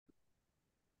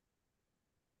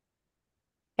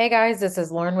Hey guys, this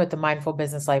is Lauren with the Mindful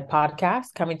Business Life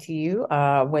podcast coming to you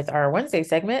with our Wednesday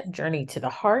segment, Journey to the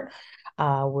Heart,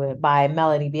 by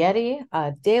Melanie Bietti,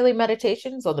 daily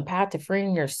meditations on the path to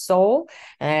freeing your soul.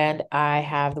 And I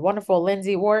have the wonderful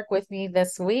Lindsay Warwick with me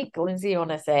this week. Lindsay, you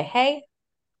want to say hey?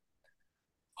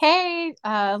 Hey,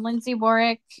 um, Lindsay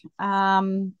Warwick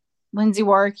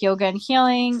Yoga and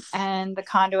Healing, and the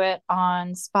Conduit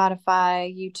on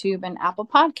Spotify, YouTube, and Apple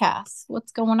Podcasts.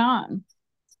 What's going on?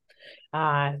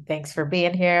 Thanks for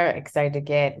being here. Excited to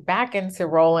get back into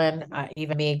rolling.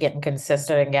 Even me getting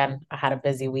consistent again. I had a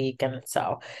busy week, and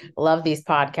so love these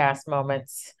podcast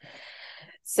moments.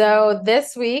 So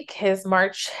this week is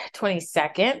March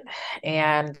 22nd,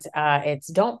 and it's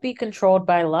Don't Be Controlled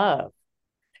by Love.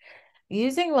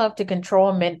 Using love to control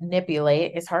and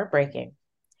manipulate is heartbreaking.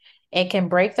 It can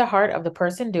break the heart of the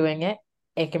person doing it.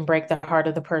 It can break the heart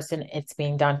of the person it's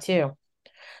being done to.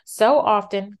 So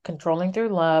often, controlling through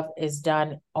love is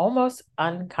done almost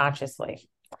unconsciously.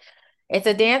 It's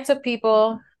a dance of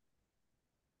people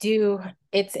do,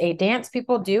 it's a dance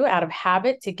people do out of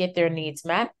habit to get their needs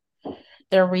met.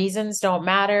 Their reasons don't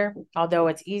matter, although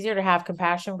it's easier to have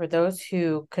compassion for those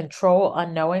who control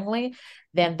unknowingly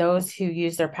than those who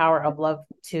use their power of love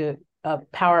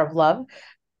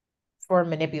for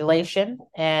manipulation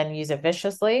and use it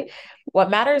viciously. What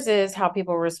matters is how you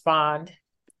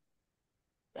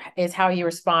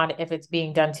respond if it's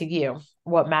being done to you.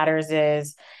 What matters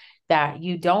is that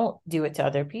you don't do it to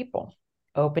other people.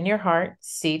 Open your heart,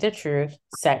 see the truth,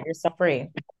 set yourself free.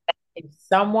 If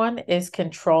someone is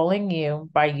controlling you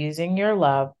by using your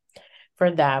love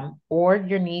for them or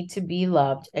your need to be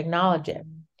loved, acknowledge it.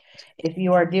 If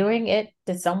you are doing it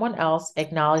to someone else,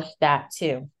 acknowledge that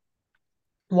too.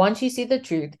 Once you see the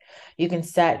truth, you can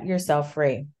set yourself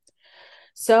free.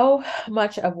 So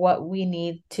much of what we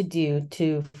need to do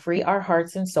to free our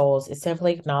hearts and souls is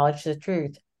simply acknowledge the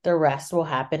truth. The rest will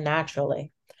happen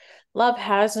naturally. Love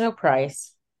has no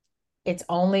price. It's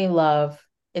only love.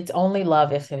 It's only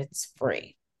love if it's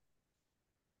free.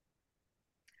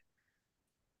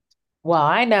 Well,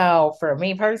 I know for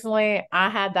me personally, I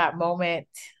had that moment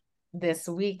this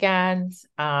weekend.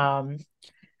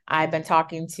 I've been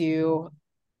talking to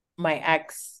my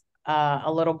ex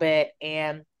a little bit,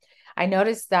 and I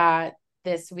noticed that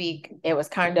this week it was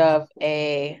kind of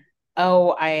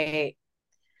oh,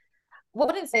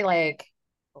 wouldn't say like,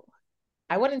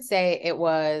 I wouldn't say it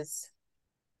was,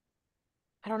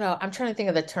 I don't know. I'm trying to think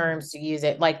of the terms to use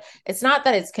it. Like, it's not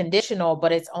that it's conditional,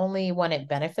 but it's only when it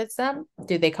benefits them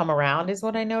do they come around, is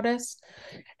what I noticed.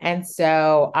 And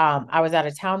so I was out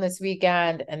of town this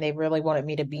weekend and they really wanted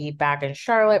me to be back in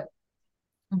Charlotte.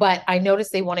 But I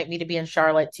noticed they wanted me to be in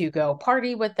Charlotte to go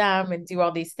party with them and do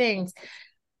all these things.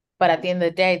 But at the end of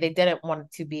the day, they didn't want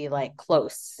it to be like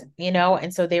close, you know?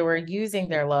 And so they were using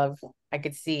their love. I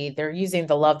could see they're using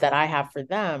the love that I have for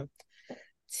them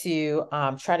to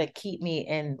try to keep me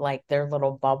in like their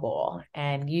little bubble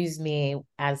and use me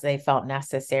as they felt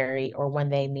necessary or when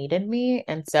they needed me.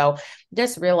 And so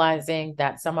just realizing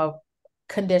that some of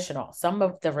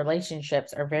the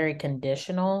relationships are very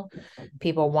conditional.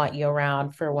 People want you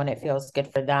around for when it feels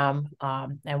good for them.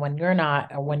 And when you're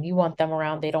not, or when you want them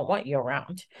around, they don't want you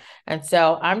around. And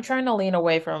so I'm trying to lean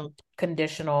away from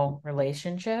conditional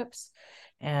relationships,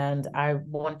 and I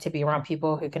want to be around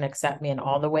people who can accept me in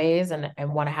all the ways and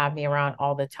want to have me around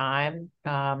all the time.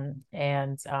 I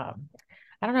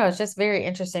don't know, it's just very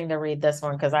interesting to read this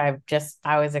one because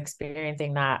I was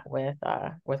experiencing that with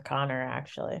Connor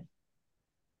actually.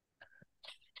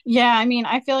 Yeah, I mean,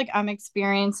 I feel like I'm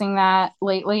experiencing that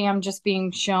lately. I'm just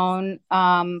being shown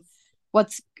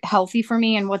what's healthy for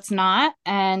me and what's not.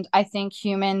 And I think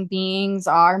human beings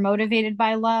are motivated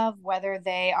by love, whether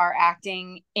they are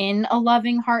acting in a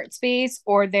loving heart space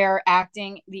or they're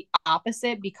acting the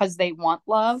opposite because they want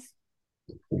love.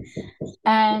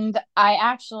 And I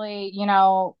actually,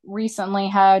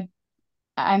 recently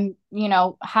I'm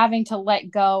having to let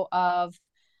go of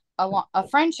a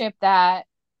friendship that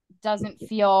doesn't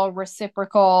feel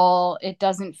reciprocal. It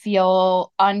doesn't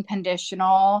feel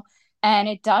unconditional. And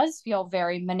it does feel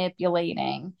very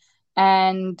manipulating.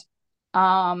 And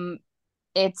um,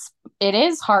 it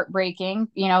is heartbreaking.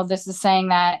 This is saying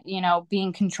that,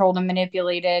 being controlled and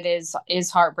manipulated is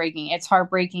heartbreaking. It's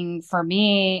heartbreaking for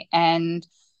me, and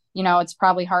it's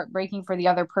probably heartbreaking for the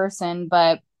other person,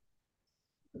 but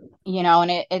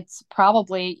and it's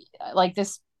probably like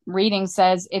this reading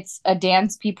says it's a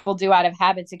dance people do out of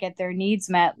habit to get their needs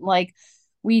met. Like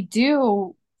we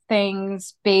do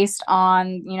things based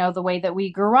on, the way that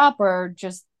we grew up or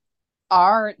just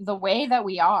are the way that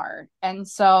we are. And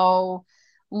so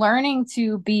learning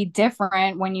to be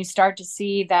different when you start to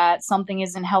see that something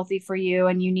isn't healthy for you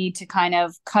and you need to kind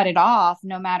of cut it off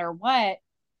no matter what.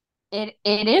 It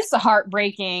is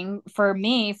heartbreaking for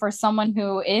me, for someone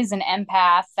who is an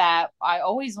empath, that I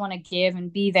always want to give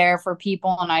and be there for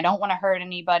people and I don't want to hurt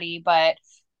anybody, but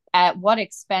at what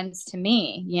expense to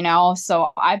me, you know?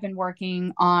 So I've been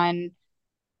working on,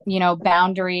 you know,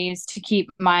 boundaries to keep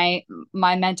my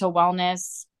mental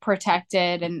wellness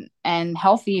protected and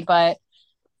healthy, but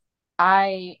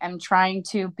I am trying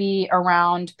to be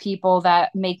around people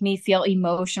that make me feel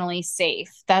emotionally safe.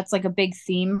 That's like a big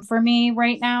theme for me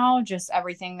right now, just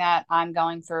everything that I'm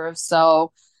going through.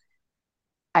 So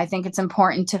I think it's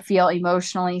important to feel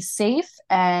emotionally safe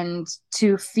and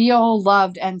to feel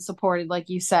loved and supported, like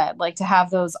you said, like to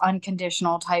have those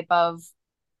unconditional type of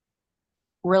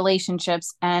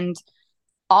relationships, and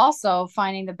also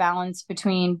finding the balance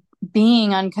between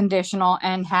being unconditional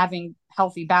and having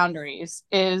healthy boundaries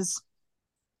is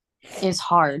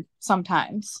hard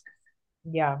sometimes.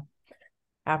 Yeah,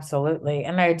 absolutely.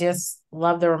 And I just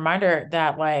love the reminder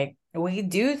that like we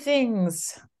do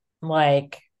things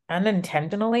like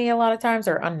unintentionally a lot of times,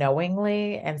 or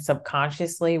unknowingly and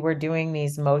subconsciously we're doing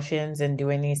these motions and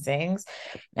doing these things.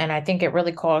 And I think it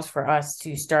really calls for us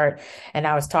to start, and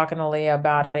I was talking to Leah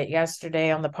about it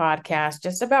yesterday on the podcast,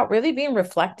 just about really being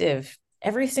reflective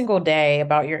every single day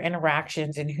about your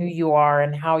interactions and who you are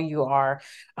and how you are.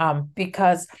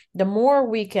 Because the more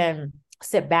we can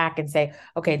sit back and say,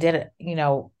 okay, did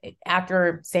it,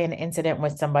 after say an incident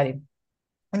with somebody,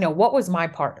 what was my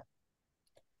part?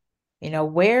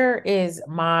 Where is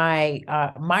my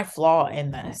flaw in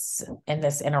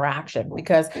this interaction?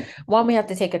 Because one, we have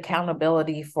to take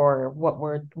accountability for what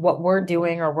we're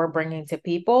doing or we're bringing to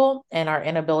people, and our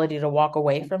inability to walk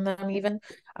away from them even.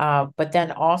 But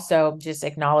then also just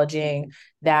acknowledging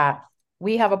that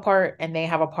we have a part and they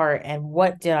have a part, and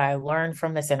what did I learn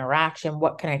from this interaction?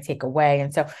 What can I take away?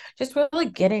 And so just really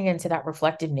getting into that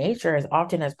reflective nature as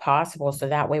often as possible, so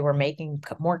that way we're making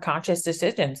more conscious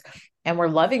decisions and we're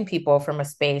loving people from a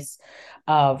space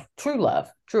of true love,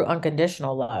 true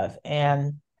unconditional love.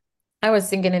 And I was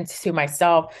thinking into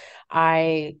myself,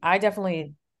 I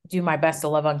definitely do my best to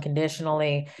love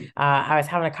unconditionally. I was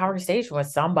having a conversation with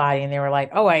somebody and they were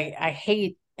like, oh, I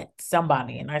hate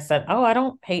somebody. And I said, oh, I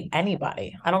don't hate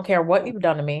anybody. I don't care what you've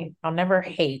done to me. I'll never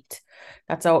hate.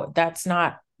 That's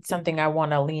not something I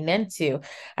want to lean into.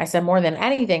 I said, more than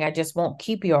anything, I just won't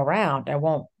keep you around. I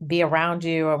won't be around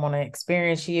you. I want to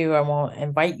experience you. I won't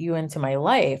invite you into my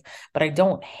life, but I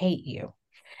don't hate you.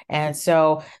 And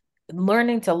so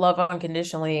learning to love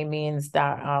unconditionally means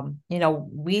that,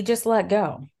 we just let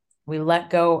go. We let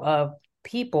go of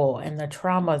people and the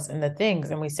traumas and the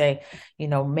things. And we say,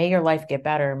 may your life get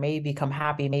better. May you become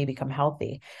happy. May you become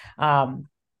healthy. Um,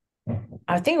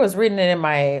 I think it was written in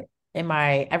my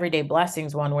everyday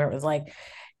blessings one, where it was like,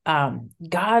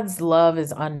 God's love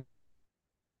is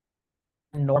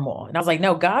normal. And I was like,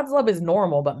 no, God's love is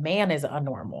normal, but man is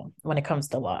unnormal when it comes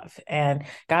to love. And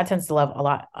God tends to love a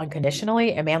lot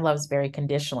unconditionally, and man loves very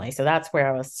conditionally. So that's where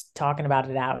I was talking about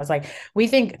it out. I was like, we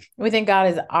think God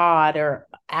is odd or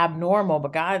abnormal,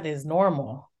 but God is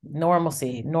normal,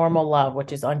 normalcy, normal love,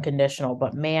 which is unconditional.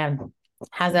 But man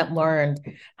hasn't learned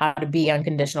how to be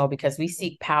unconditional, because we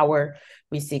seek power,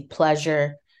 we seek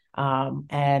pleasure,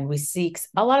 and we seek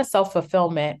a lot of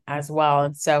self-fulfillment as well.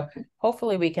 And so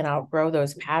hopefully we can outgrow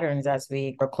those patterns as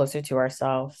we grow closer to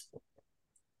ourselves.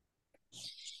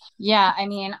 Yeah, I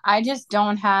mean, I just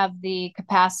don't have the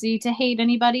capacity to hate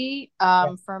anybody.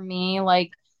 Yeah. For me,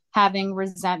 like having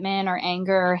resentment or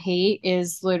anger or hate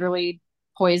is literally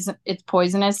poison. It's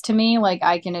poisonous to me. Like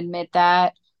I can admit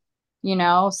that, you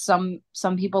know, some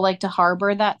people like to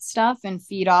harbor that stuff and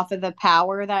feed off of the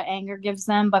power that anger gives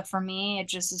them, but for me, it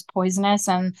just is poisonous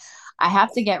and I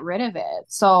have to get rid of it.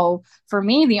 So for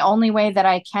me, the only way that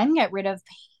I can get rid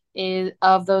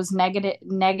of those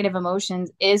negative emotions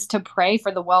is to pray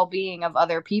for the well-being of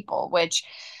other people, which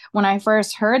when I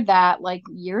first heard that like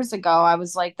years ago, I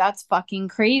was like, that's fucking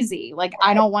crazy. Like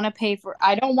I don't want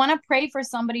to pray for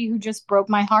somebody who just broke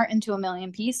my heart into a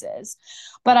million pieces.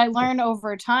 But I learned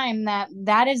over time that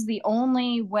that is the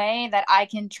only way that I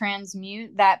can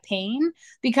transmute that pain,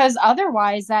 because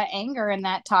otherwise that anger and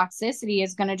that toxicity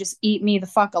is going to just eat me the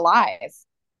fuck alive.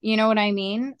 You know what I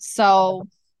mean? So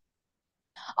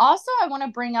also, I want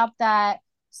to bring up that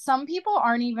some people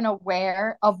aren't even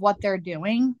aware of what they're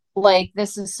doing. Like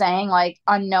this is saying, like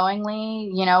unknowingly,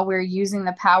 you know, we're using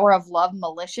the power of love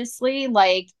maliciously.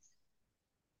 Like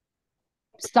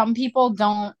some people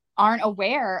aren't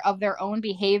aware of their own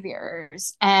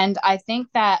behaviors. And I think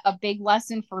that a big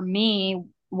lesson for me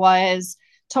was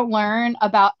to learn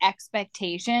about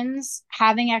expectations.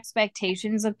 Having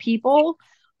expectations of people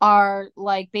are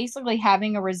like basically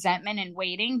having a resentment and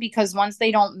waiting, because once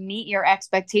they don't meet your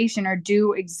expectation or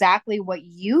do exactly what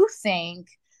you think,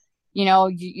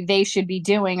 they should be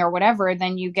doing or whatever,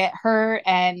 then you get hurt.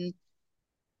 And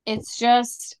it's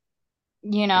just,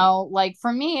 like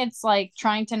for me, it's like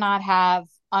trying to not have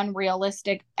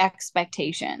unrealistic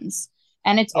expectations.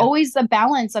 And it's Yeah. always the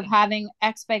balance of having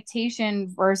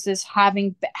expectation versus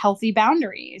having healthy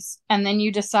boundaries. And then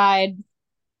you decide,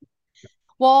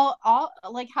 well,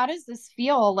 like, how does this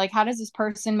feel? Like, how does this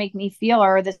person make me feel,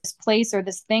 or this place or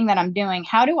this thing that I'm doing?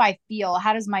 How do I feel?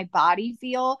 How does my body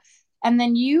feel? And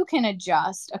then you can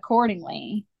adjust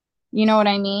accordingly. You know what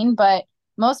I mean? But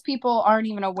most people aren't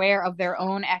even aware of their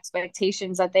own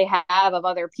expectations that they have of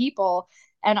other people.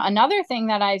 And another thing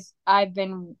that I've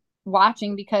been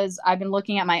watching, because I've been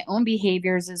looking at my own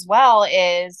behaviors as well,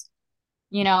 is,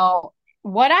 you know,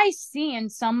 what I see in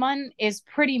someone is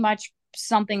pretty much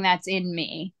something that's in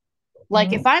me.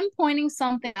 Like if Mhm. I'm pointing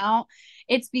something out,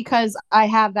 it's because I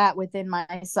have that within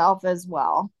myself as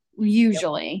well, Yep.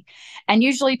 usually. And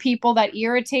usually people that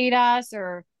irritate us,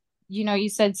 or, you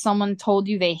said someone told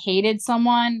you they hated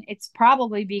someone, it's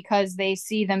probably because they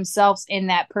see themselves in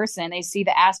that person. They see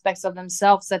the aspects of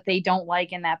themselves that they don't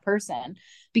like in that person,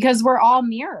 because we're all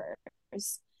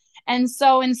mirrors. And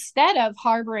so instead of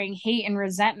harboring hate and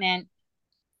resentment,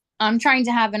 I'm trying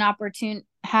to have an opportune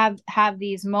have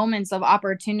these moments of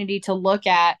opportunity to look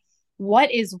at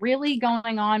what is really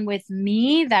going on with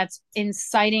me that's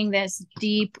inciting this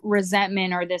deep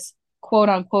resentment or this quote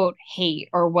unquote hate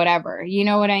or whatever. You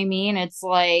know what I mean? It's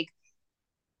like,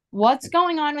 what's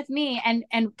going on with me, and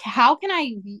how can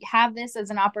I have this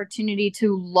as an opportunity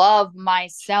to love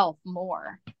myself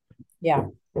more? Yeah.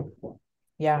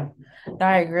 Yeah, no,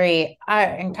 I agree.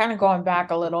 And kind of going back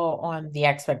a little on the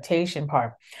expectation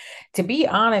part. To be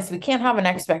honest, we can't have an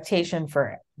expectation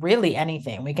for really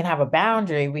anything. We can have a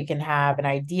boundary, we can have an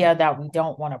idea that we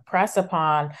don't want to press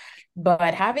upon,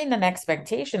 but having an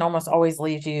expectation almost always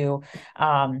leaves you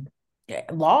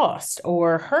lost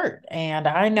or hurt. And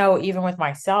I know even with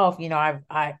myself,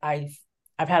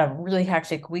 I've had a really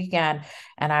hectic weekend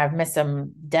and I've missed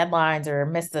some deadlines or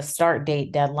missed the start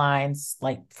date deadlines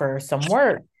like for some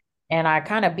work. And I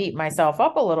kind of beat myself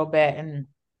up a little bit. And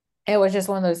it was just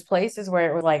one of those places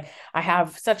where it was like, I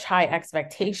have such high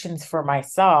expectations for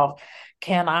myself.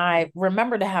 Can I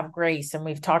remember to have grace? And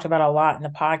we've talked about a lot in the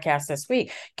podcast this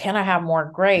week. Can I have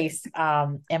more grace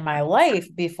in my life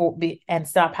and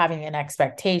stop having an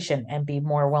expectation and be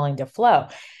more willing to flow?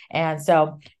 And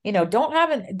so, I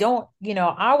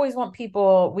always want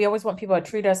people, we always want people to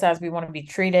treat us as we want to be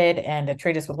treated and to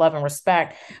treat us with love and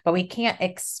respect, but we can't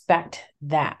expect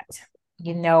that.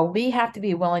 We have to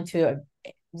be willing to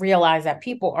realize that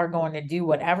people are going to do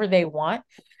whatever they want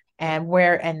and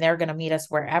they're going to meet us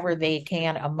wherever they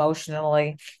can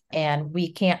emotionally, and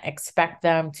we can't expect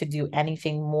them to do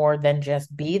anything more than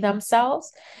just be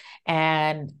themselves.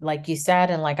 And like you said,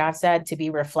 and like I've said, to be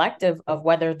reflective of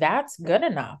whether that's good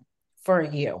enough for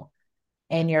you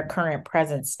in your current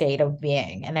present state of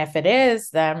being. And if it is,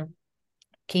 then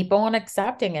keep on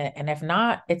accepting it. And if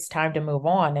not, it's time to move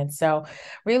on. And so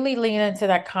really lean into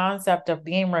that concept of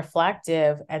being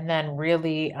reflective and then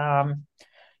really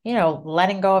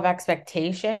letting go of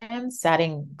expectations,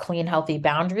 setting clean, healthy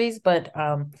boundaries, but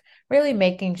really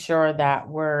making sure that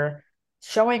we're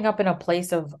showing up in a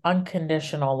place of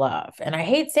unconditional love. And I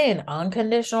hate saying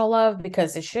unconditional love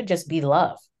because it should just be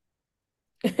love.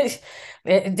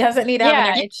 It doesn't need to have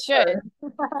an Yeah, extra it should.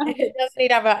 word. It doesn't need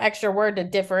to have an extra word to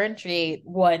differentiate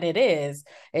what it is.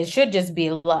 It should just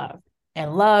be love.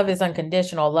 And love is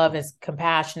unconditional. Love is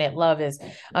compassionate. Love is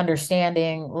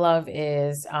understanding. Love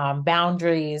is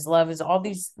boundaries. Love is all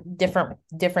these different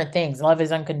things. Love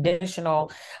is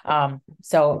unconditional.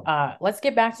 So let's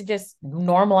get back to just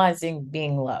normalizing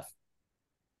being love.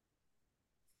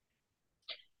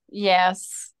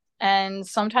 Yes. And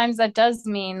sometimes that does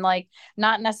mean like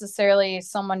not necessarily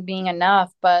someone being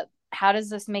enough, but how does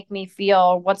this make me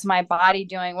feel? What's my body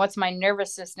doing? What's my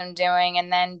nervous system doing?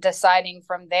 And then deciding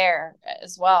from there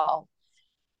as well.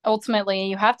 Ultimately,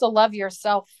 you have to love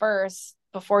yourself first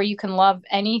before you can love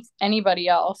anybody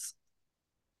else.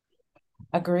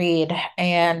 Agreed.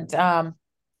 And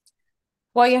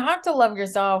well, you have to love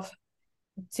yourself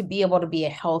to be able to be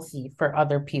healthy for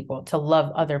other people, to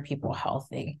love other people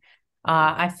healthy.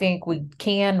 I think we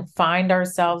can find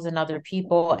ourselves in other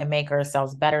people and make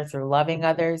ourselves better through loving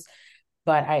others.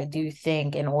 But I do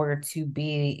think in order to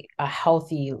be a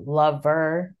healthy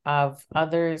lover of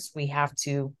others, we have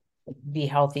to be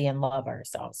healthy and love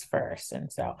ourselves first.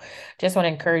 And so just want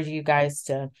to encourage you guys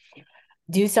to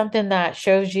Do something that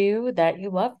shows you that you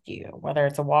loved you, whether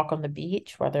it's a walk on the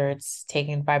beach, whether it's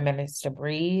taking 5 minutes to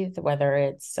breathe, whether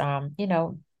it's,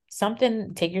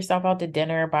 something, take yourself out to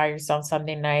dinner, buy yourself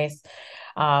something nice.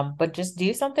 But just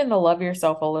do something to love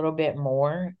yourself a little bit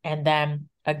more. And then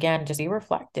again, just be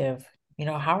reflective.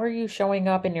 How are you showing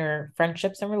up in your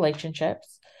friendships and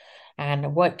relationships?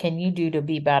 And what can you do to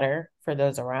be better for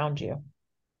those around you?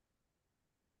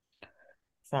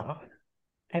 So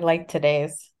I like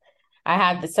today's. I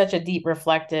had such a deep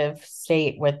reflective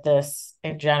state with this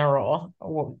in general,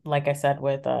 like I said,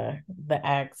 with the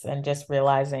ex, and just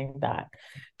realizing that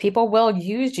people will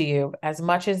use you as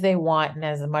much as they want and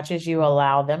as much as you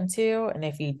allow them to. And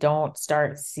if you don't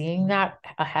start seeing that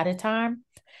ahead of time,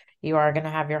 you are going to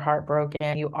have your heart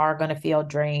broken. You are going to feel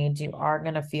drained. You are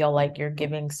going to feel like you're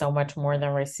giving so much more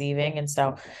than receiving. And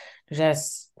so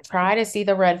just try to see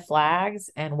the red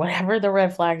flags, and whatever the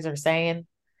red flags are saying,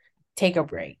 take a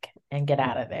break and get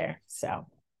out of there. So